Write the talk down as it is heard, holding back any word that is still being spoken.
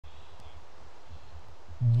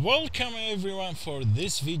Welcome everyone for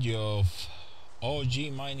this video of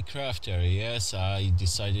OG Minecrafter. Yes, I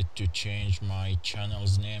decided to change my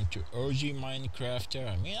channel's name to OG Minecrafter.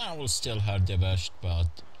 I mean, I will still Hardabashed,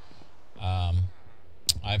 but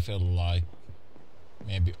I feel like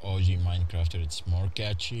maybe OG Minecrafter it's more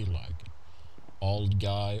catchy, like old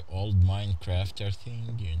guy, old Minecrafter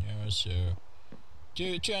thing, you know. So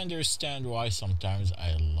to understand why sometimes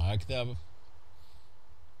I like the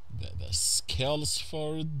skills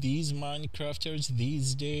for these Minecrafters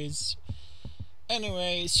these days.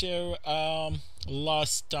 Anyway, so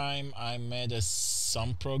last time I made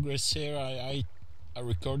some progress here. I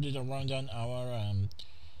recorded around an hour,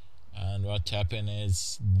 and what happened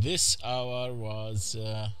is this hour was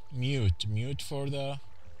mute for the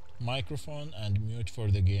microphone and mute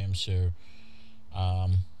for the game. So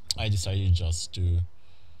I decided just to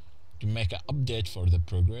make an update for the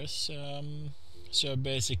progress. So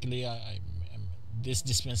basically, this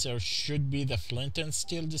dispenser should be the flint and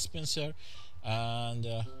steel dispenser, and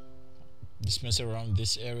dispenser around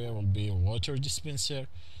this area will be a water dispenser.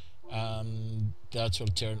 That will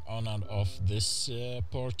turn on and off this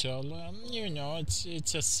portal. You know,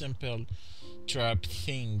 it's a simple trap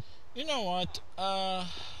thing. You know what?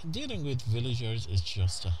 Dealing with villagers is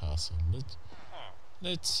just a hassle.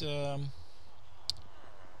 Let's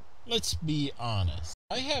let's be honest.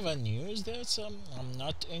 I have a news that I'm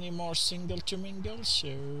not anymore single to mingle, so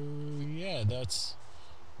yeah, that's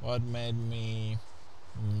what made me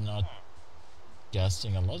not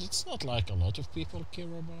casting a lot. It's not like a lot of people care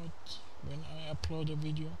about when I upload a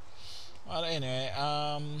video. But anyway,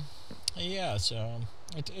 yeah, so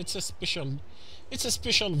it's a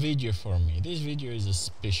special video for me. This video is a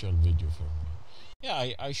special video for me.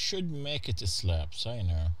 Yeah, I should make it a slabs, I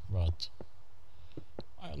know, but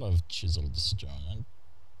I love chiseled stone, and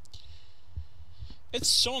it's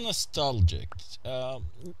so nostalgic.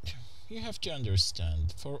 You have to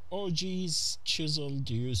understand, for OGs, chiseled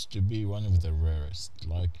used to be one of the rarest.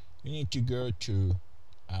 Like, you need to go to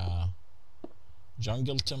a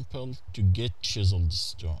jungle temple to get chiseled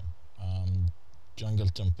stone. Jungle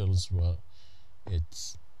temples, well,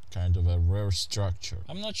 it's kind of a rare structure.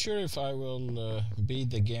 I'm not sure if I will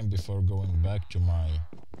beat the game before going back to my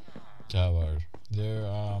tower. There,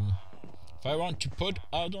 if I want to put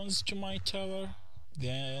add-ons to my tower,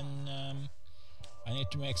 then I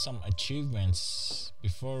need to make some achievements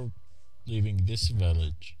before leaving this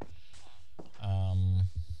village. I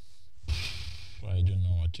don't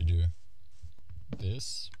know what to do.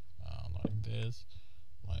 This,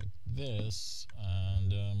 like this,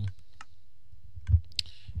 and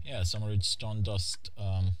yeah, some redstone dust.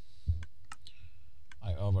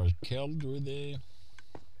 I overkilled with it.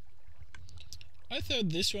 I thought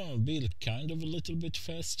this one would be kind of a little bit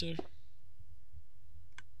faster.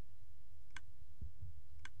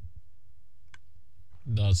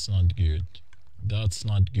 That's not good. That's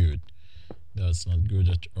not good. That's not good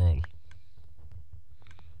at all.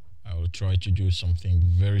 I will try to do something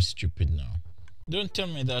very stupid now. Don't tell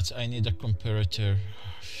me that I need a comparator.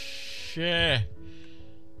 Shit.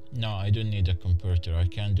 No, I don't need a comparator. I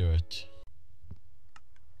can do it.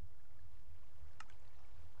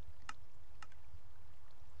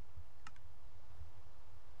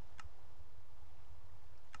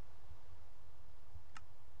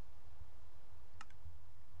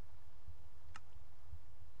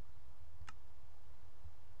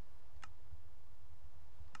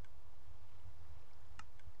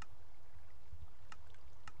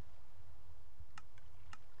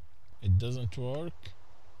 It doesn't work.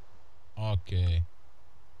 Okay.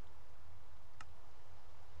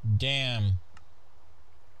 Damn.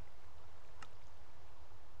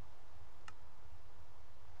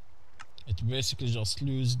 It basically just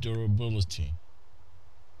loses durability.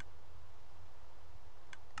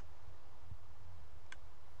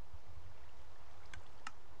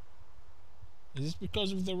 Is this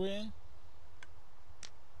because of the rain?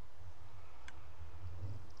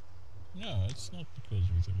 No, it's not because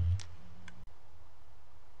of the rain.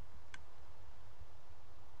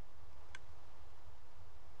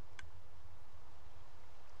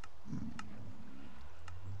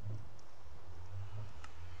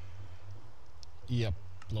 Yep,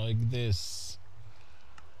 like this.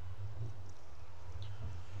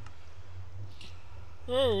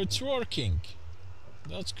 Oh, it's working.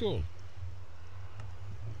 That's cool.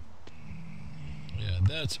 Yeah,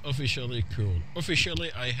 that's officially cool.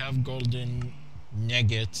 Officially, I have golden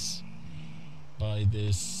nuggets by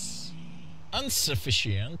this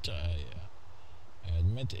insufficient, I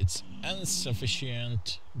admit it's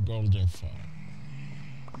insufficient golden farm.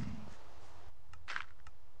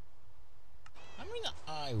 I mean,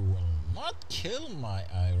 I will not kill my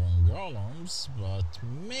iron golems, but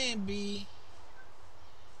maybe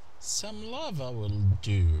some lava will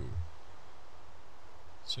do.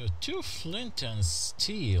 So 2 flint and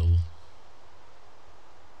steel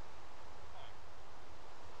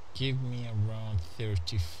give me around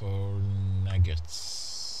 34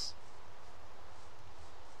 nuggets.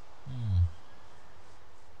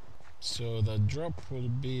 So the drop will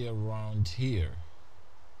be around here.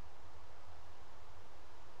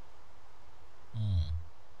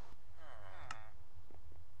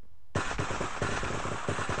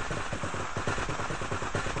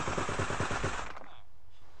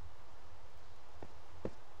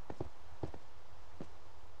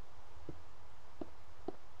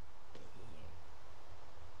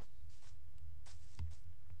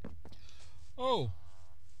 Oh,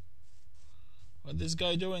 what this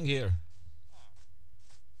guy doing here?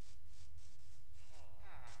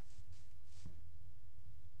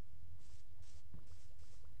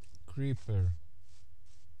 Creeper.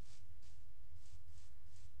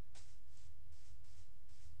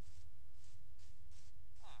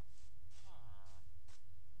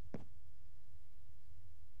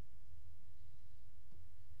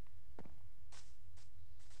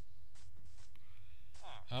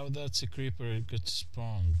 How that's a creeper it got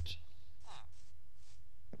spawned?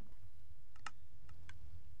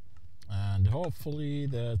 And hopefully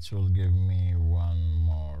that will give me one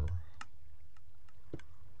more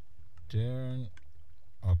turn.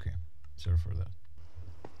 Okay, sorry for that.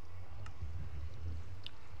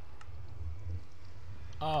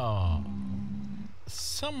 Ah,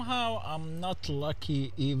 somehow I'm not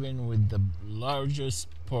lucky even with the largest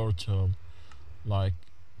portal. Like,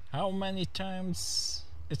 how many times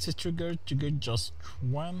it's a trigger to get just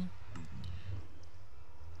one?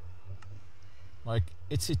 Like,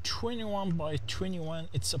 it's a 21 by 21.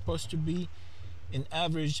 It's supposed to be in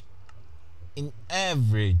average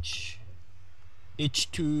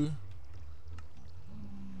each 2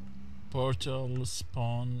 portal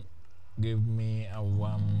spawn give me a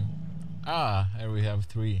 1. Here we have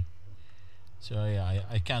 3. So yeah,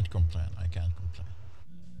 I can't complain. I can't complain.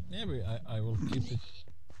 Maybe I will keep it.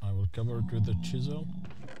 I will cover it with the chisel.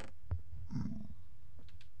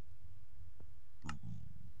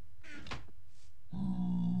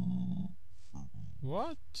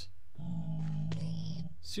 What?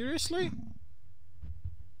 Seriously?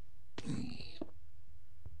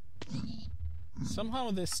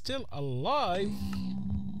 Somehow they're still alive.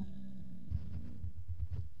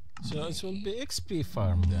 So it will be XP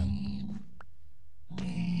farm then.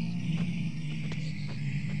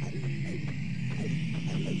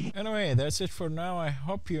 Anyway, that's it for now. I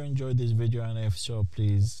hope you enjoyed this video, and if so,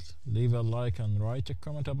 please leave a like and write a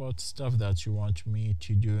comment about stuff that you want me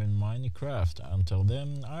to do in Minecraft. Until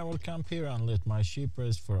then, I will camp here and let my sheep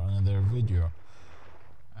rest for another video.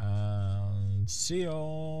 And see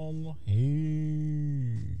y'all.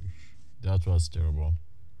 That was terrible.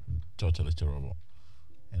 Totally terrible.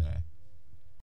 Anyway.